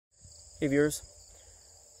Hey viewers,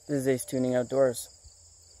 this is Ace Tuning Outdoors.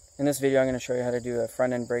 In this video I'm going to show you how to do a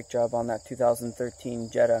front end brake job on that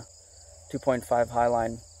 2013 Jetta 2.5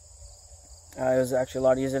 Highline. It was actually a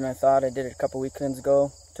lot easier than I thought. I did it a couple weekends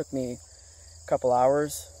ago. It took me a couple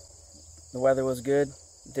hours. The weather was good.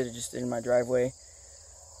 Did it just in my driveway.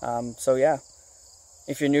 So yeah,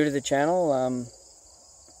 if you're new to the channel,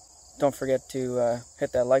 don't forget to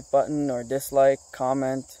hit that like button or dislike,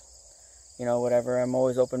 comment, you know, whatever. I'm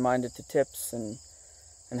always open-minded to tips and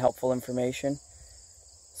helpful information.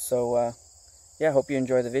 So yeah, hope you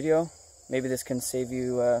enjoy the video. Maybe this can save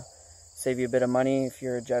you a bit of money if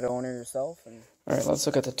you're a Jetta owner yourself. Alright, let's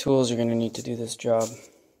look at the tools you're going to need to do this job.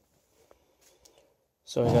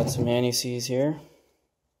 So we got some anti-seize here,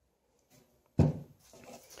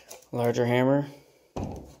 larger hammer,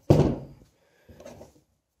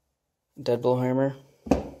 dead blow hammer.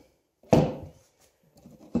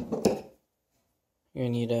 You're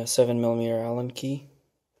going to need a 7mm Allen key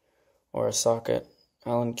or a socket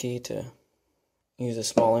Allen key to use a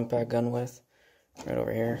small impact gun with, right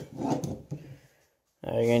over here.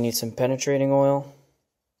 You're going to need some penetrating oil.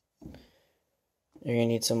 You're going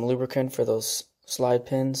to need some lubricant for those slide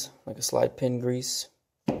pins, like a slide pin grease.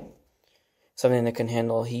 Something that can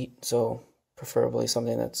handle heat, so preferably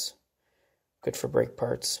something that's good for brake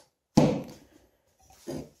parts.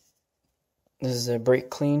 This is a brake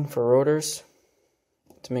clean for rotors,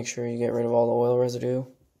 to make sure you get rid of all the oil residue.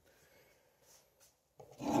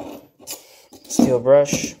 Steel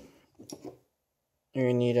brush. You're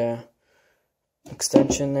going to need a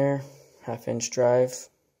extension there, 1/2-inch drive,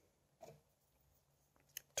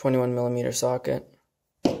 21mm socket,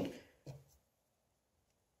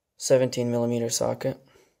 17mm socket,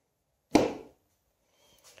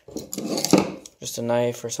 just a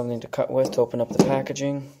knife or something to cut with to open up the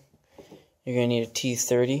packaging. You're going to need a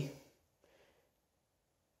T30,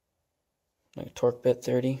 like a torque bit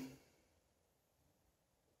 30.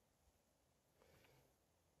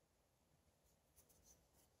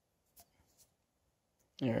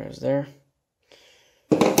 There it is there.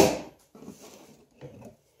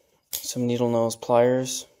 Some needle nose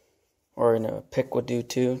pliers, or a pick would do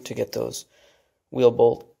too, to get those wheel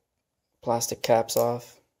bolt plastic caps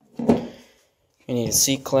off. You need a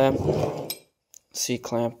C-clamp.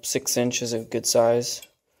 C-clamp, 6 inches is a good size.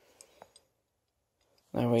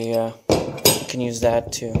 Now we can use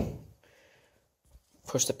that to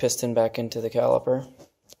push the piston back into the caliper.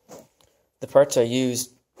 The parts I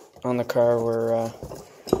used on the car were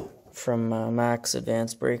from Max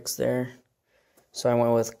Advanced Brakes there. So I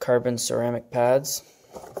went with carbon ceramic pads,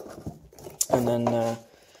 and then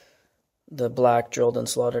the black drilled and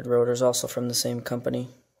slotted rotors, also from the same company.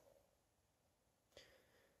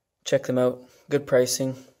 Check them out. Good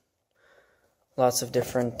pricing. Lots of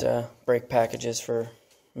different brake packages for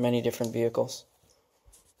many different vehicles.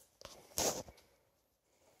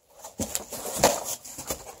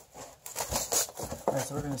 Alright,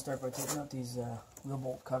 so we're going to start by taking out these wheel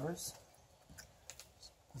bolt covers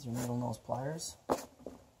with your needle nose pliers.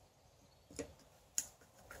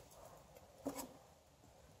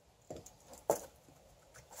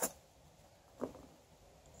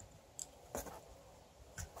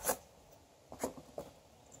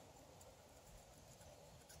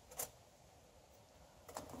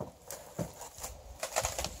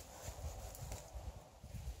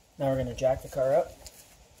 Now we're going to jack the car up.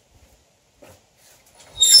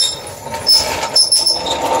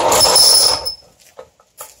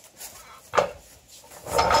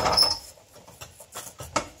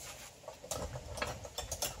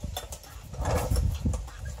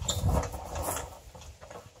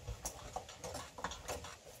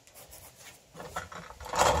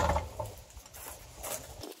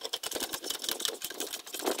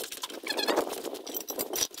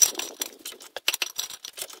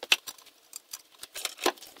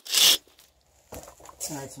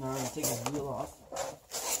 Alright, so now I'm going to take this wheel off.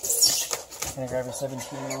 You're going to grab your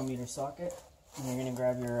 17mm socket, and you're going to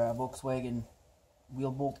grab your Volkswagen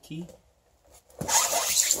wheel bolt key.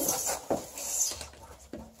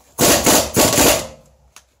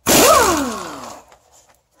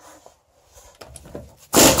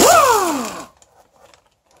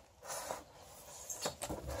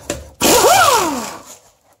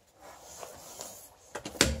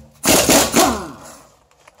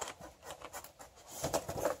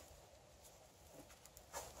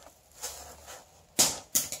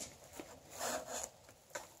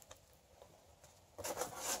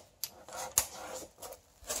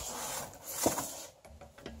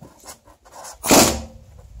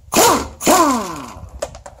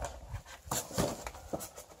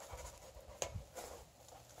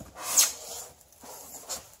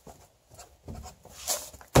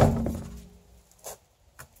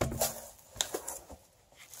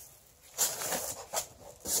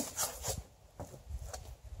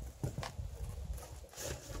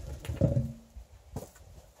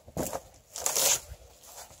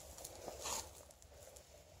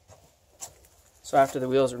 So after the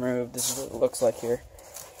wheel's removed, this is what it looks like here.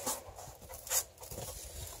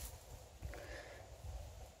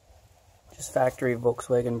 Just factory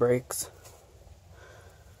Volkswagen brakes.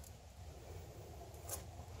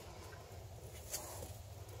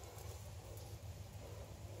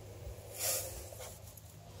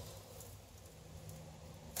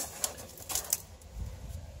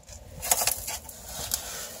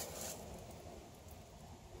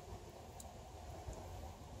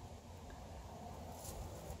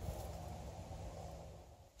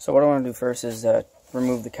 So what I want to do first is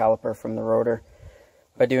remove the caliper from the rotor.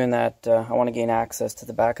 By doing that, I want to gain access to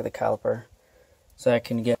the back of the caliper so I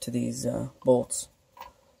can get to these bolts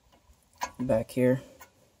back here.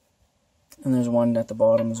 And there's one at the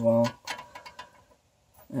bottom as well.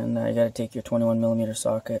 And you got to take your 21mm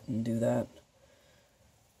socket and do that.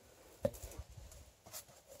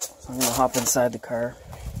 So I'm going to hop inside the car.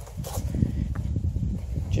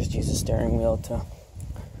 Just use the steering wheel to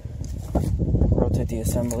rotate the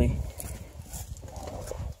assembly.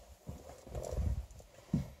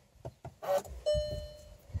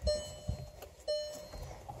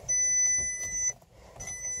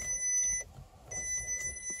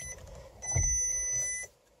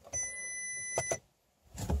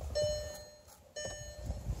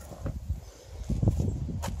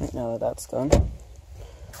 Now that that's done,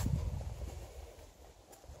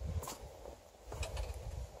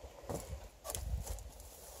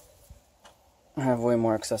 I have way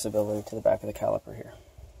more accessibility to the back of the caliper here.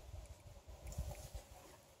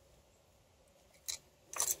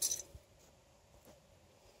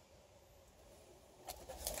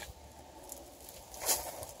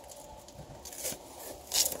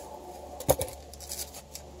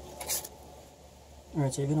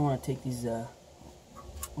 Alright, so you're going to want to take these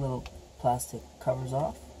little plastic covers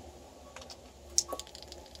off.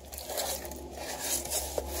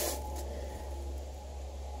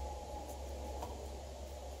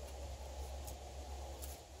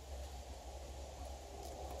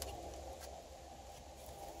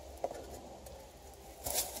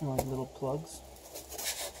 Like little plugs.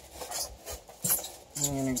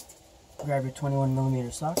 And you're going to grab your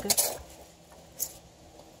 21mm socket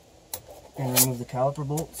and remove the caliper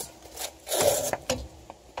bolts.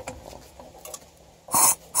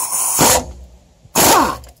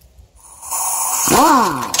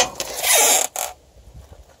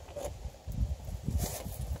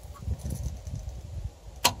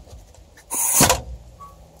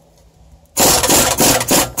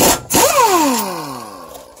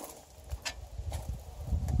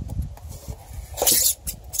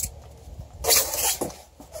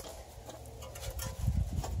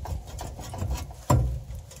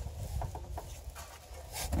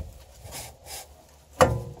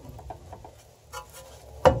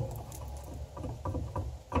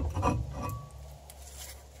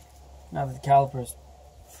 Now that the caliper is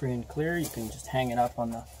free and clear, you can just hang it up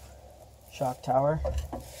on the shock tower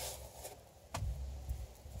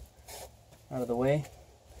out of the way,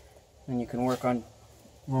 and you can work on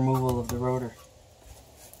removal of the rotor.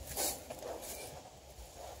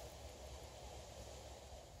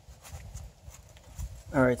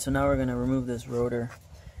 Alright, so now we're going to remove this rotor.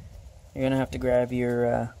 You're going to have to grab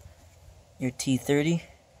your T30,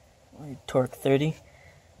 or your Torque 30.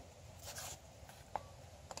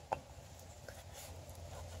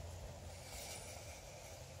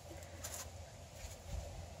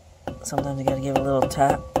 Sometimes you gotta give it a little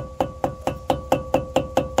tap.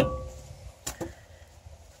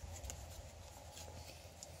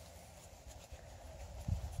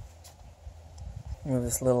 Move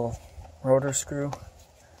this little rotor screw.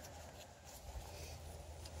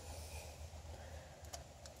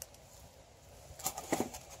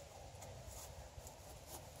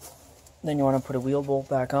 Then you want to put a wheel bolt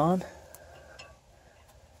back on.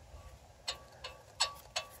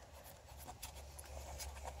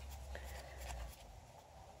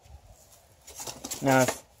 Now,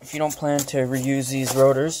 if you don't plan to reuse these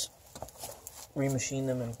rotors, remachine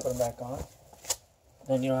them and put them back on,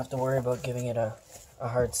 then you don't have to worry about giving it a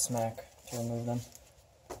hard smack to remove them.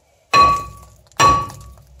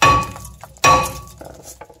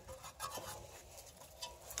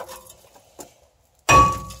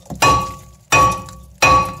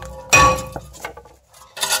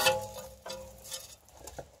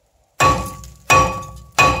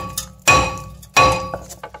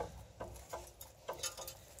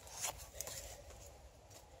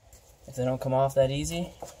 if they don't come off that easy,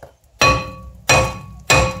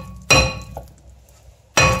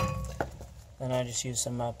 then I just use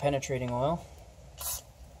some penetrating oil.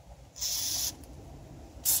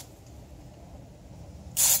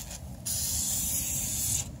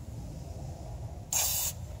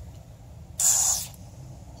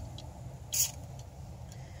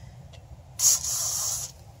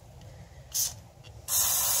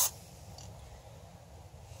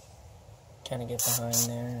 Kind of get behind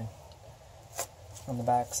there and on the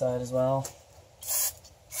back side as well.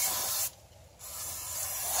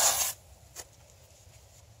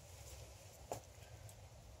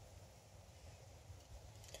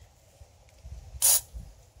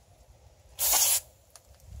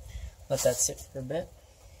 Let that sit for a bit.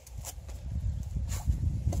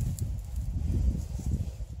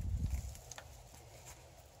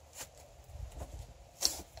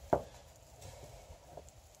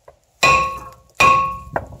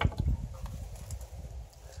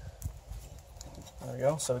 There we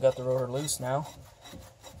go, so we got the rotor loose now.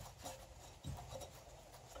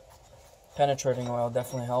 Penetrating oil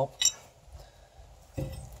definitely helped. And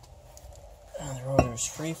the rotor is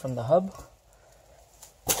free from the hub.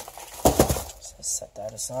 So set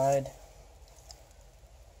that aside.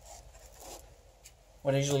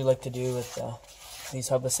 What I usually like to do with these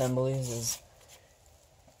hub assemblies is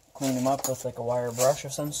clean them up with like a wire brush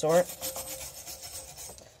of some sort.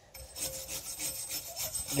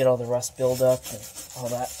 Get all the rust buildup and all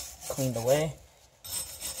that cleaned away.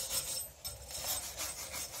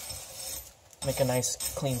 Make a nice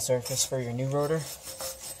clean surface for your new rotor.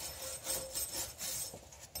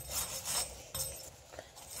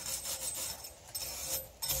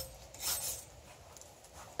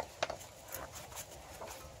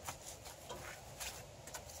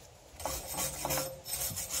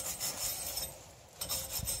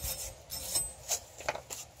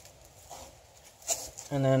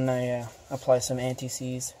 And then I apply some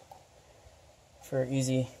anti-seize for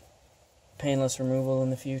easy, painless removal in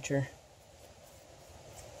the future.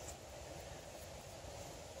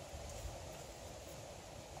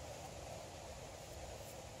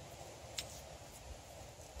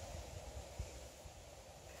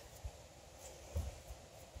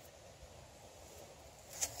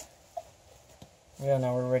 Yeah,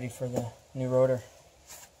 now we're ready for the new rotor.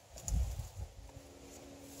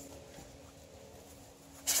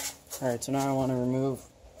 Alright, so now I want to remove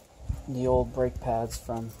the old brake pads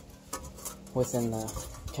from within the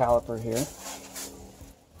caliper here.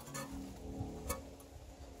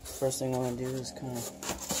 First thing I want to do is kind of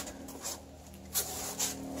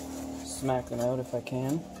smack them out if I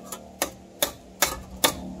can.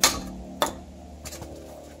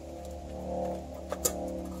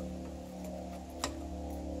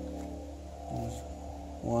 There's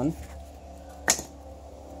one.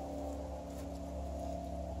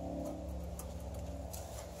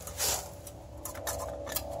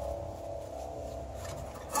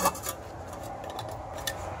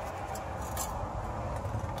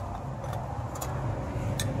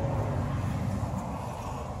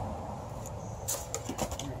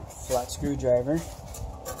 Flat screwdriver.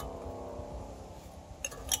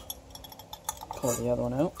 Pull the other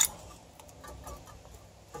one out.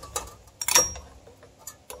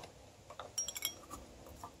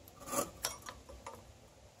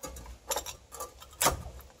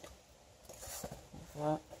 Like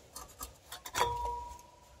that.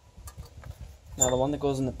 Now the one that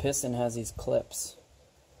goes in the piston has these clips,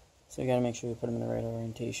 so you gotta make sure you put them in the right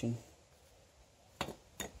orientation.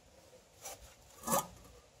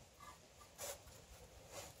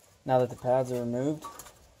 Now that the pads are removed,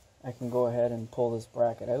 I can go ahead and pull this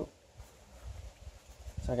bracket out.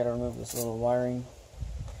 So I gotta remove this little wiring,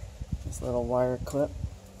 this little wire clip.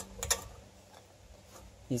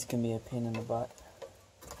 These can be a pain in the butt.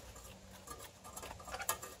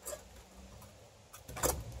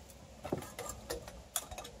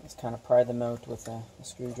 Just kind of pry them out with a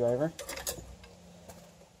screwdriver.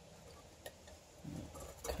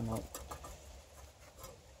 Come out.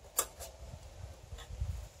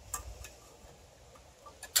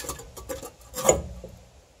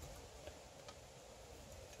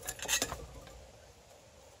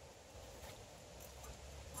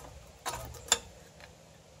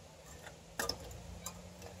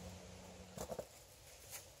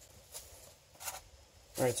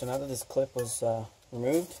 Alright, so now that this clip was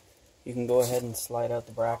removed, you can go ahead and slide out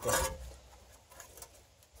the bracket.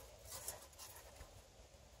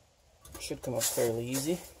 It should come up fairly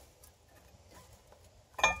easy.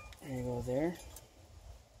 There you go there.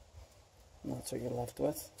 And that's what you're left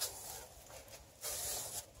with.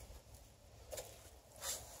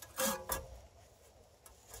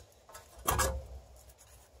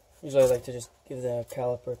 Usually I like to just give the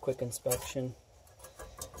caliper a quick inspection.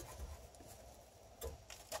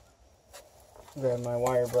 Grab my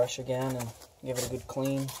wire brush again and give it a good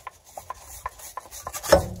clean.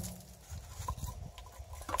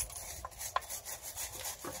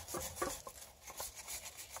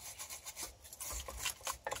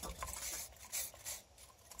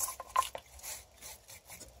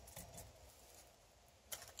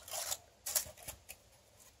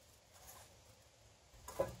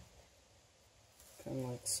 Kind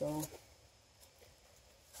of like so.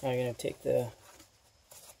 Now you're going to take the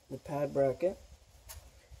pad bracket.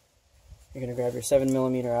 You're going to grab your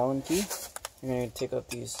 7mm Allen key. You're going to take out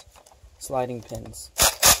these sliding pins.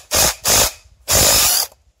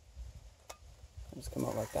 Just come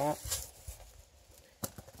out like that.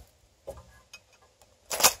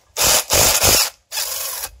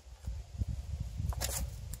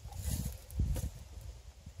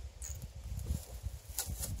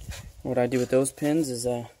 What I do with those pins is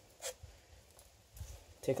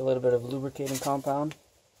take a little bit of lubricating compound.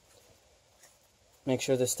 Make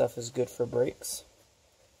sure this stuff is good for brakes.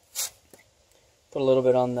 Put a little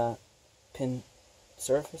bit on the pin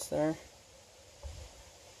surface there.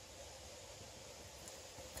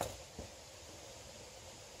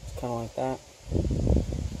 Just kind of like that.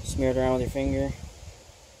 Smear it around with your finger.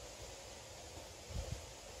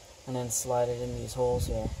 And then slide it in these holes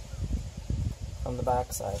here from the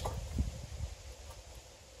back side.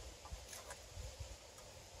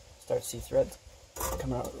 Start to see threads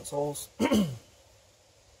coming out of those holes.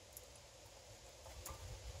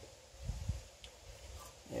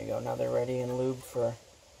 There you go, now they're ready and lubed for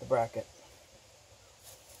the bracket.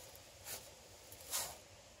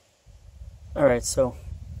 Alright, so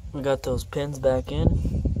we got those pins back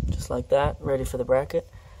in, just like that, ready for the bracket.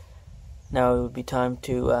 Now it would be time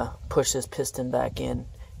to push this piston back in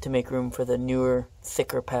to make room for the newer,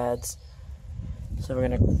 thicker pads. So we're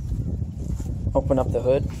going to open up the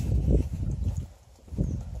hood.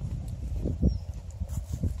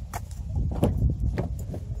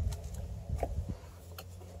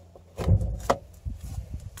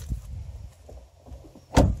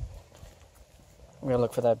 We're going to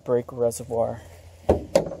look for that brake reservoir.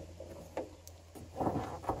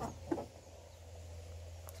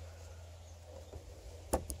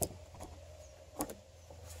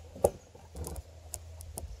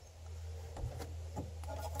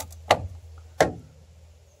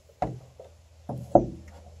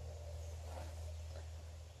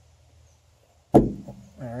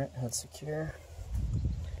 Alright, that's secure.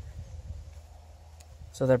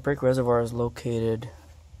 So that brake reservoir is located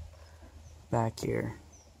back here.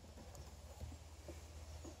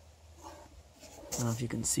 I don't know if you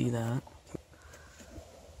can see that.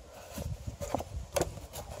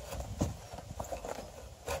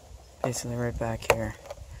 Basically right back here.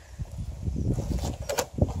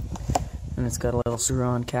 And it's got a little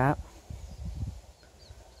screw-on cap.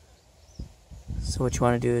 So what you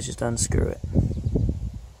want to do is just unscrew it.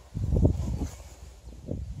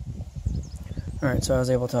 Alright, so I was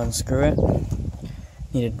able to unscrew it.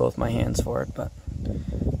 Needed both my hands for it, but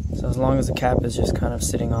so as long as the cap is just kind of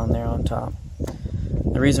sitting on there on top.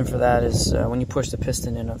 The reason for that is when you push the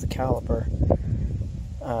piston in of the caliper,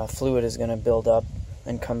 fluid is going to build up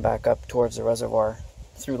and come back up towards the reservoir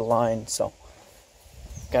through the line, so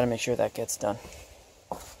got to make sure that gets done.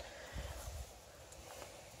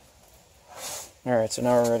 Alright, so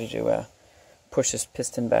now we're ready to push this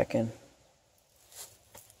piston back in.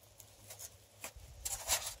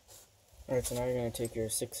 Alright, so now you're going to take your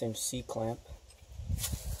 6-inch C-clamp,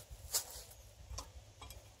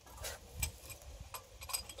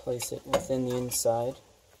 place it within the inside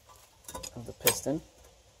of the piston.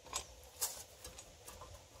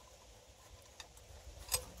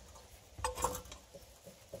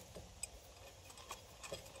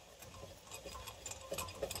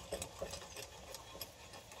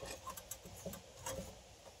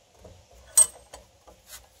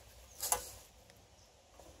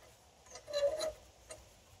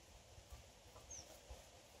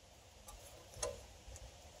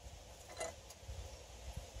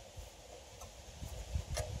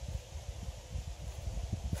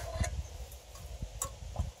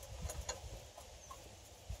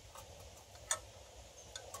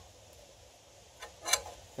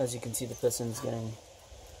 As you can see, the piston's getting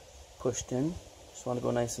pushed in. Just want to go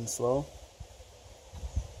nice and slow.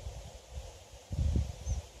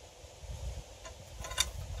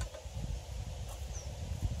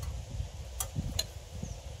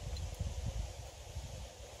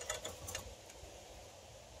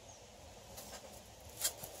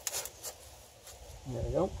 There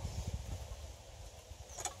we go.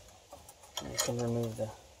 And you can remove the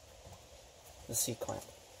the C-clamp.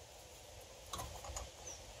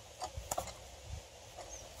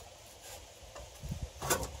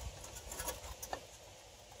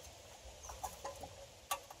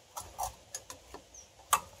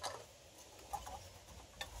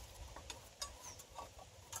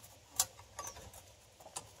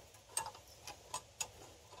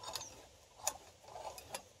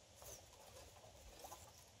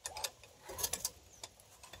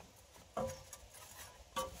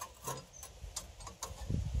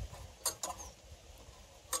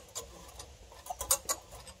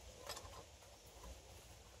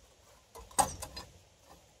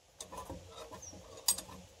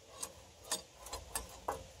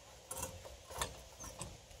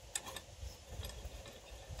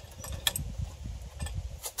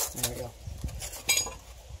 There we go.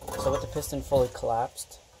 So with the piston fully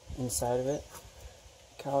collapsed inside of it,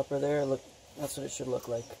 caliper there, look, that's what it should look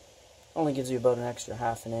like. Only gives you about an extra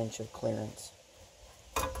 ½ an inch of clearance.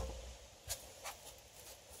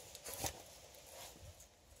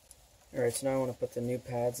 Alright, so now I want to put the new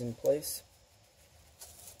pads in place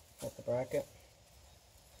with the bracket.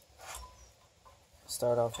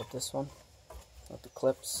 Start off with this one, with the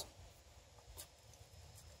clips.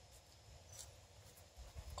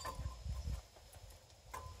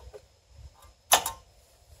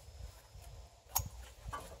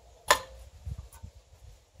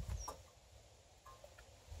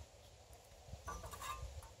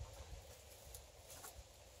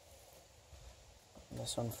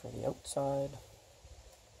 This one for the outside.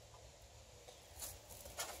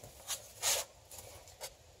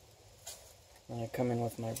 Then I come in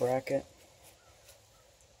with my bracket.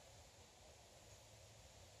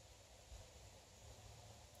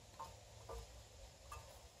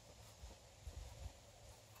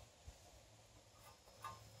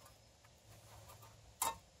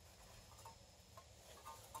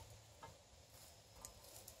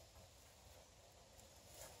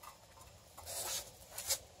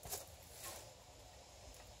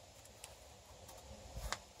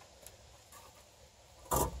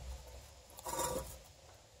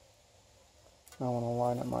 I want to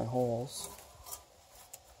line up my holes.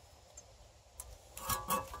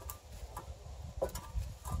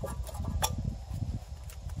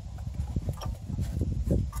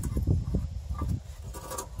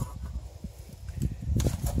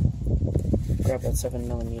 Grab that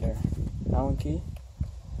 7mm Allen key.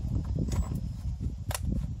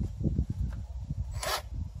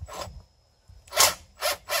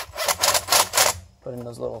 Put in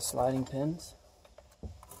those little sliding pins.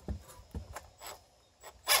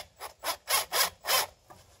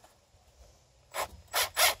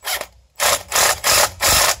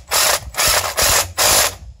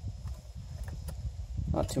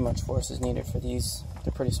 Not too much force is needed for these,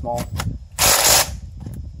 they're pretty small.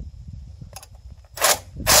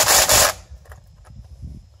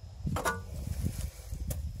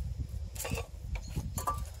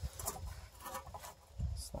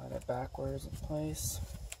 Slide it backwards in place.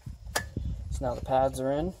 So now the pads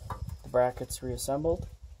are in, the bracket's reassembled.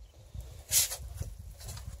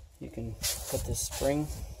 You can put this spring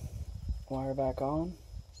wire back on.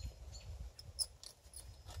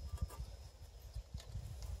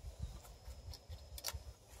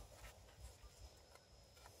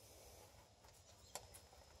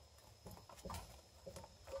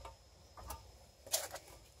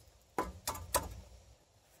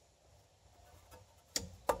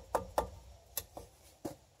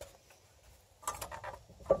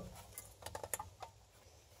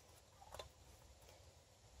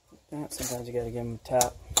 Sometimes you gotta give them a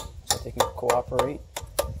tap so they can cooperate.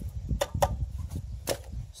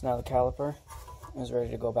 So now the caliper is ready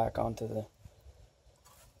to go back onto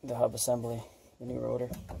the hub assembly, the new rotor.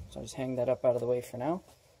 So I just hang that up out of the way for now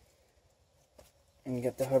and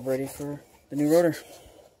get the hub ready for the new rotor.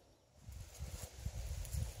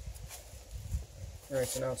 Alright,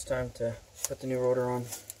 so now it's time to put the new rotor on.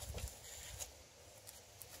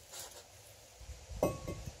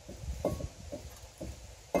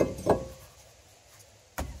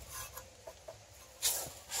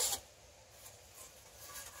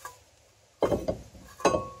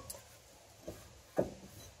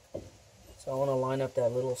 So I want to line up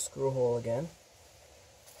that little screw hole again.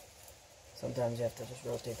 Sometimes you have to just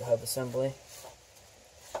rotate the hub assembly.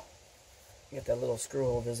 Get that little screw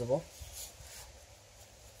hole visible.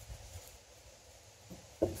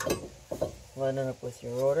 Line it up with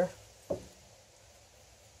your rotor.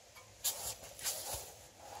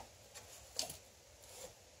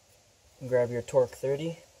 And grab your torque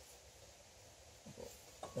 30.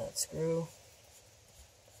 That screw.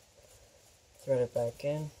 Thread it back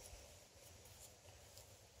in.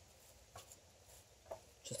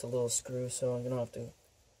 just a little screw, so you don't have to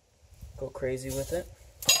go crazy with it.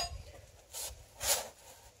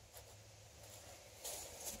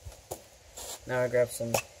 Now I grab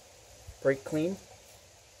some brake clean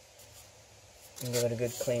and give it a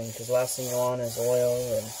good clean, because last thing you want is oil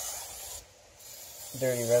and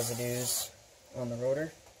dirty residues on the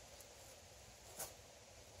rotor.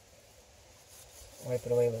 Wipe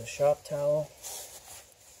it away with a shop towel.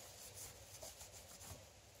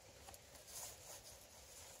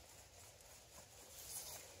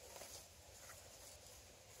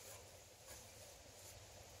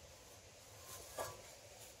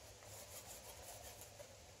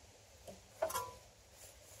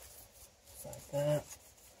 Like that.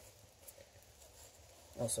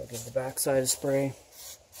 Also give the backside a spray.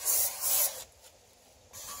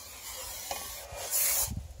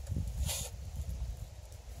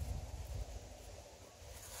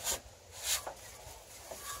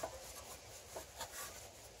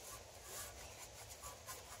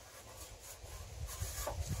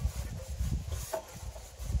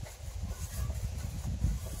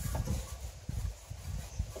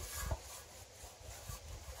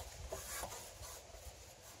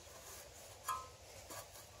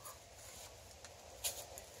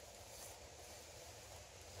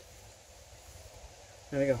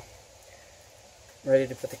 There we go. Ready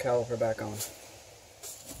to put the caliper back on.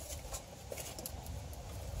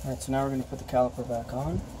 Alright, so now we're going to put the caliper back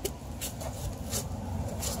on.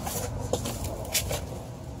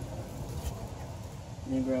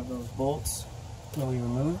 And then grab those bolts that we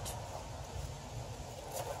removed.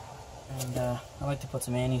 And I like to put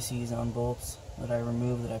some anti-seize on bolts that I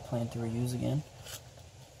removed that I plan to reuse again.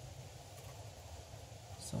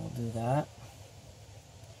 So we'll do that.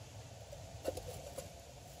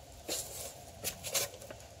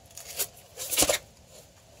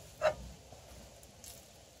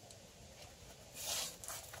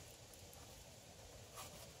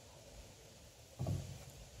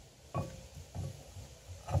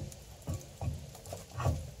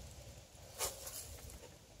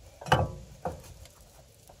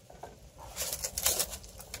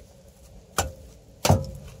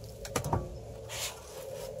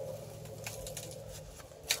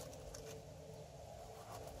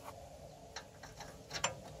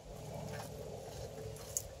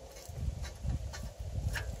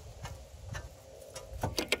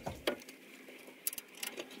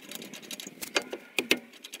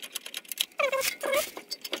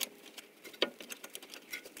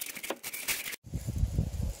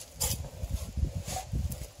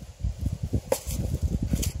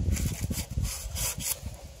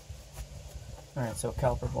 Alright, so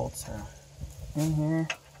caliper bolts are in here.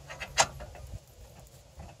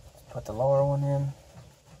 Put the lower one in.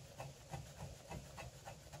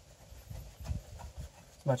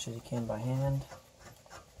 As much as you can by hand.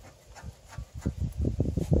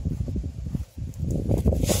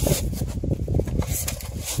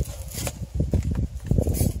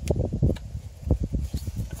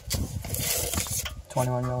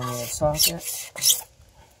 .21mm socket.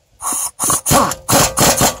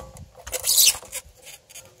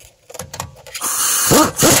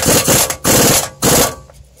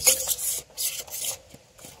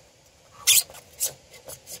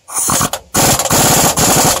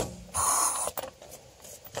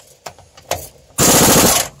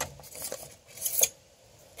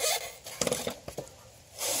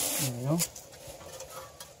 There we go.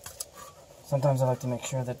 Sometimes I like to make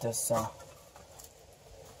sure that this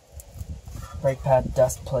brake pad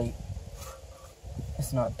dust plate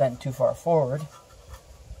is not bent too far forward,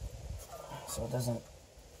 so it doesn't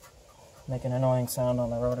make an annoying sound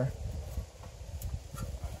on the rotor.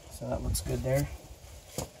 So that looks good there.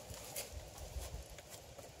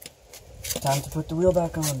 Time to put the wheel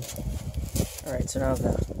back on. Alright, so now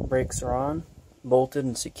the brakes are on, bolted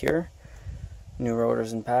and secure. New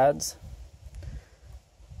rotors and pads,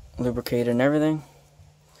 lubricated and everything.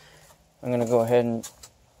 I'm going to go ahead and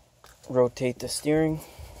rotate the steering,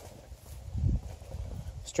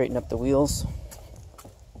 straighten up the wheels.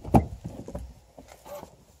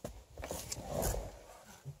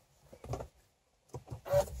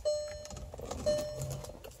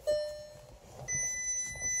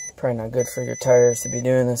 Probably not good for your tires to be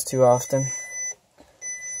doing this too often.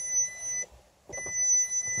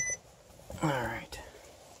 Alright.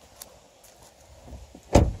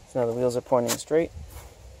 So now the wheels are pointing straight.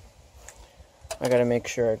 I gotta make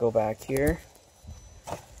sure I go back here.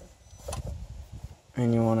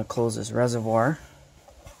 And you want to close this reservoir,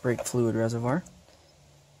 brake fluid reservoir.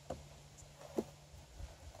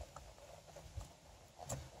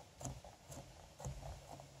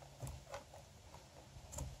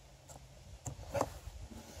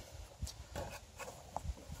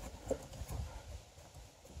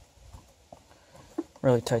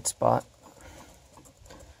 really tight spot.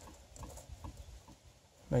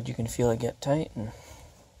 But you can feel it get tight, and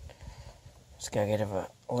just gotta give a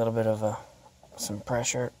little bit of some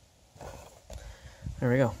pressure. There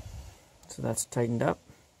we go. So that's tightened up.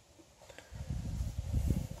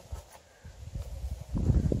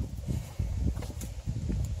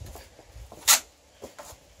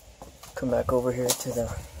 Come back over here to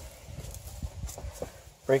the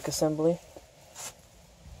brake assembly.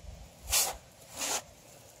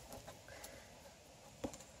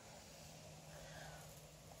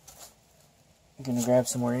 I'm going to grab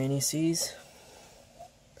some more anti-seize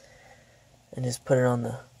and just put it on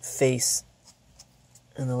the face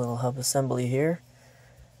and the little hub assembly here.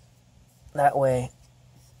 That way,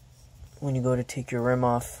 when you go to take your rim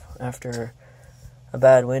off after a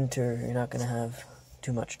bad winter, you're not going to have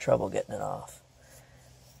too much trouble getting it off.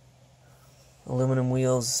 Aluminum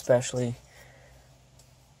wheels especially,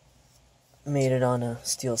 made it on a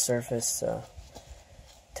steel surface,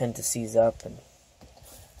 tend to seize up. And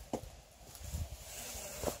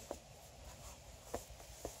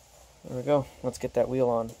there we go. Let's get that wheel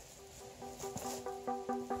on.